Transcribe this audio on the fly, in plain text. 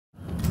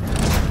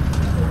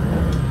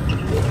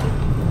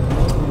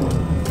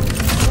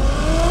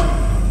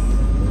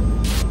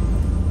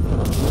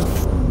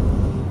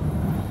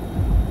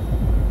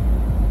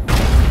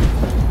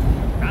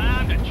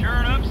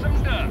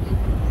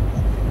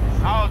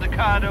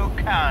Decado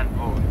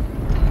convoy.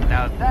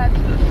 Now that's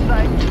the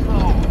sight to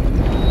behold.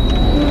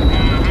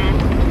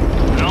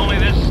 And only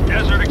this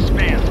desert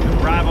expanse can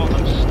rival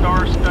the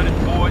star-studded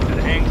void that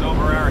hangs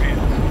over our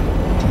heads.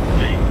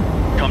 Hey,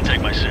 come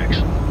take my 6.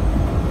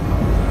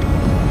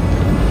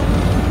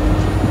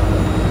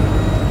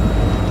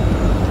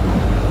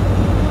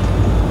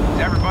 Is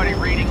everybody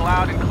reading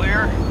loud and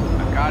clear?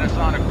 I've got us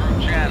on a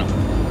group channel.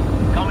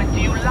 Coming to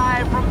you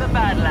live from the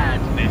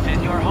Badlands. This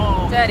is your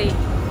home. Steady.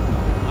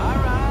 All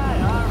right.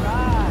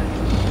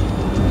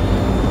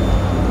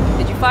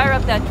 Did you fire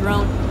up that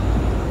drone?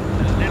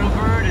 The little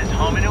bird is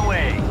humming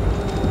away.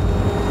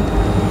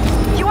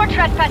 You are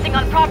trespassing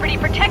on property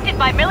protected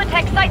by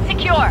Militech Site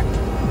Secure.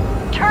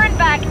 Turn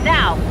back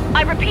now.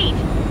 I repeat,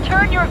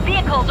 turn your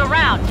vehicles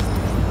around.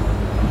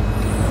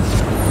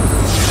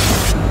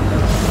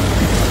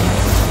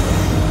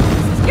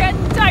 It's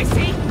getting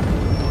dicey.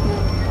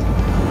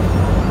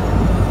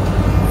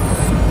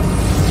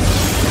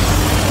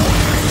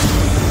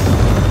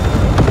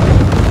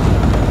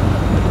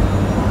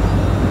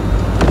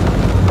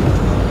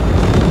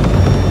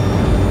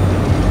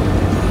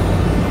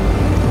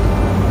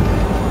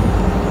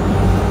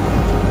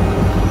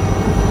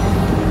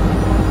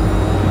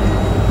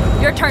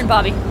 Turn,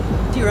 Bobby.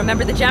 Do you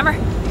remember the jammer?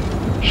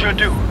 Sure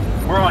do.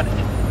 We're on it.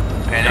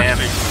 Pan Am,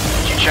 did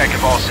you check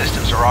if all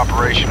systems are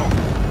operational?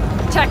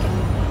 Check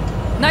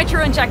it.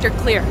 Nitro injector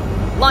clear.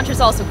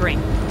 Launcher's also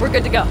green. We're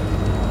good to go.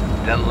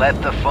 Then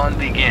let the fun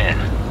begin.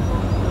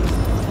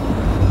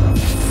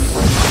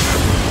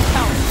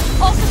 Power.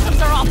 All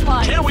systems are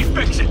offline. Can we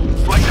fix it?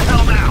 Like the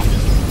hell now?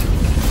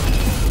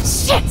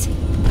 Shit!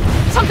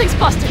 Something's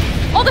busted.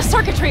 All the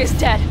circuitry is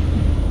dead.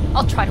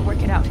 I'll try to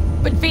work it out.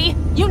 But V,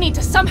 you need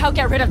to somehow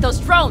get rid of those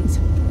drones!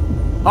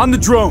 On the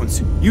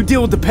drones! You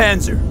deal with the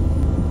Panzer!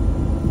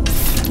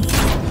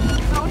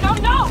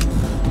 No!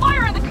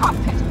 Fire in the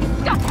cockpit!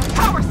 Got that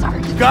power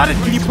surge! Got it?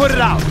 Can you put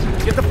it out?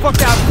 Get the fuck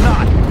out if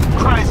not!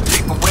 Christ,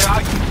 people, where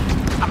are you?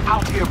 I'm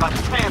out here by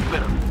the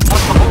transmitter.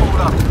 What's the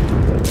hold up?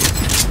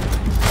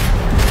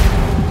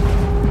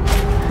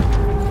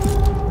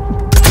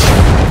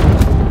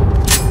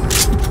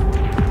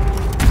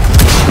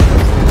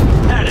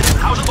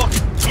 How's it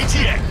looking?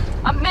 ETA!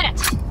 A minute!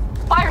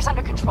 Fire's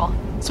under control.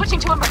 Switching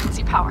to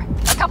emergency power.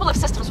 A couple of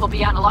systems will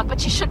be analog,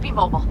 but she should be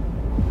mobile.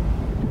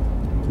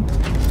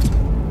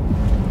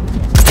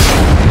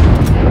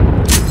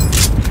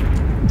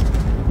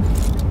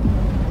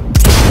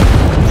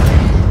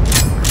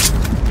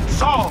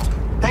 Saul,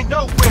 they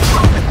know we're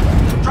coming.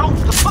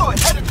 Drones deployed,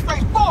 headed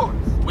straight forward.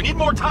 We need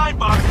more time,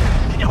 Bob.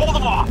 Can you hold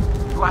them off?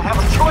 Do I have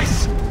a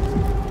choice?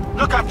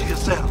 Look after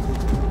yourself.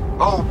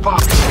 Oh,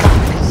 Bobby's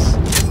got this.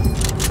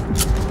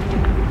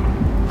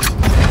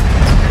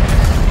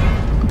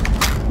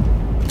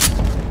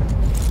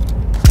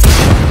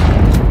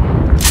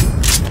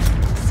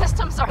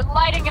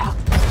 Lighting out.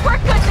 We're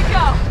good to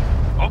go.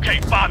 Okay,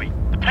 Bobby.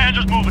 The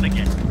Panzer's moving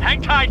again.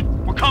 Hang tight.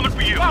 We're coming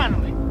for you.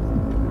 Finally!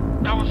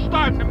 I was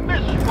starting to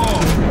miss you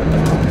all.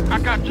 I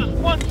got just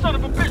one son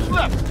of a bitch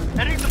left,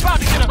 and he's about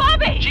to get a—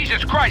 Bobby!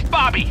 Jesus Christ,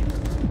 Bobby!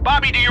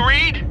 Bobby, do you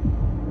read?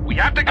 We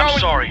have to go— I'm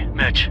sorry,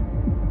 Mitch.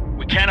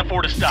 We can't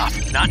afford to stop.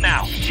 Not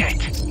now. Shit!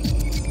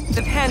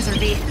 The Panzer,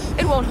 V.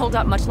 It won't hold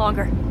up much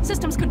longer.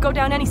 Systems could go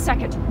down any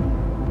second.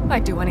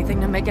 I'd do anything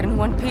to make it in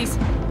one piece.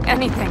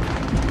 Anything.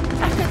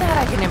 After that,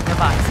 I can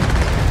improvise.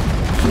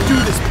 Do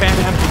this, Pan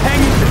Am.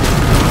 Hang in there.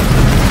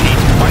 We need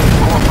to fight the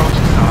foremost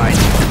side,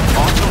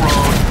 off the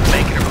road,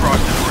 make it across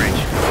the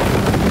bridge.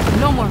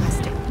 No more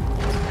mistakes.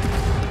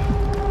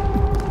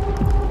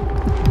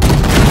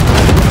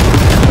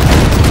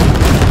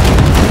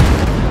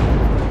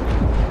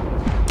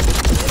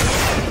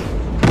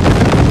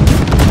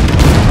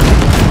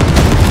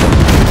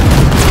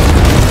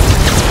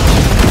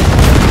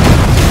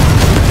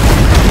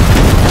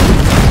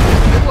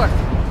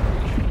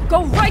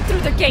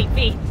 Gate,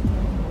 V.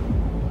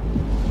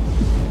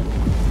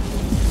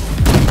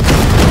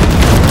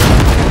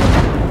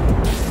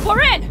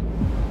 We're in!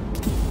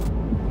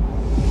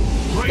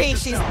 V,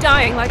 she's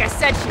dying like I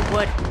said she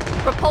would.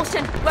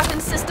 Propulsion, weapon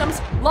systems,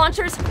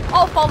 launchers,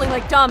 all falling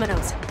like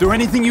dominoes. Is there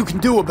anything you can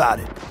do about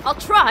it? I'll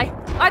try.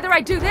 Either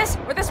I do this,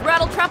 or this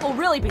rattletrap will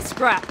really be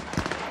scrapped.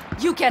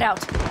 You get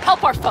out.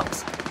 Help our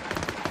folks.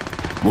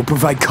 We'll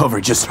provide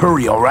cover. Just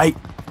hurry, all right?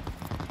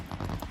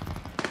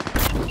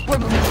 We're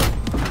moving.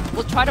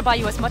 We'll try to buy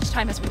you as much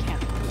time as we can.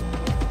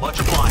 Watch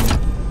your blind.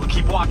 We'll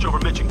keep watch over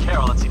Mitch and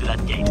Carol and see to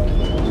that gate.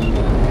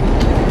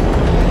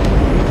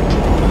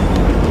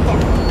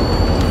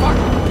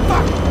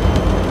 Fuck!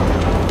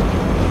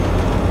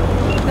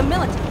 The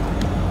military.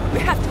 We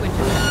have to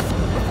intercept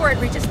before it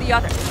reaches the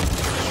others.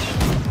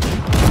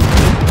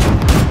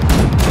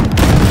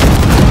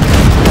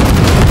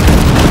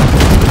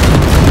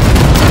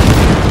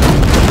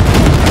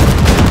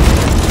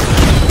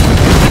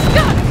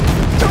 Got it!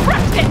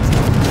 Direct it!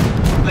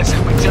 Listen,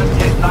 we just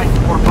hit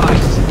 94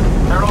 bikes.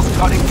 Carol's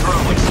cutting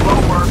through. It's slow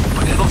work,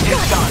 but it'll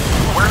get done.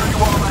 Where are you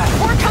all at?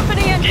 4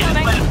 company Get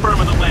incoming. landed firm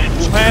in the land.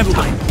 We'll handle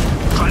it.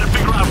 Trying to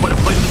figure out where to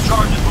place the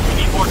charges, but we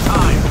need more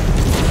time.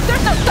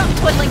 There's no thumb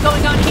twiddling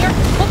going on here.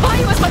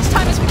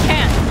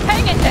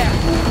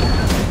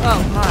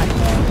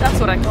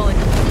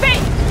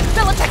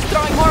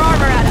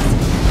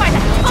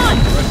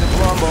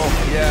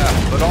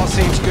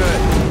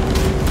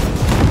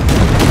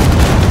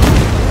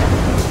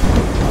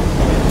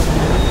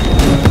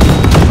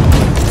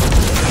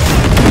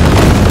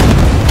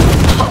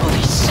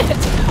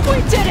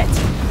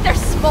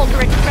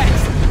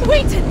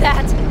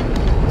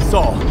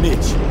 That's all,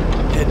 Mitch.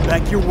 Head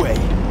back your way.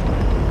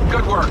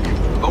 Good work,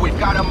 but we've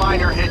got a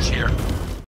minor hitch here.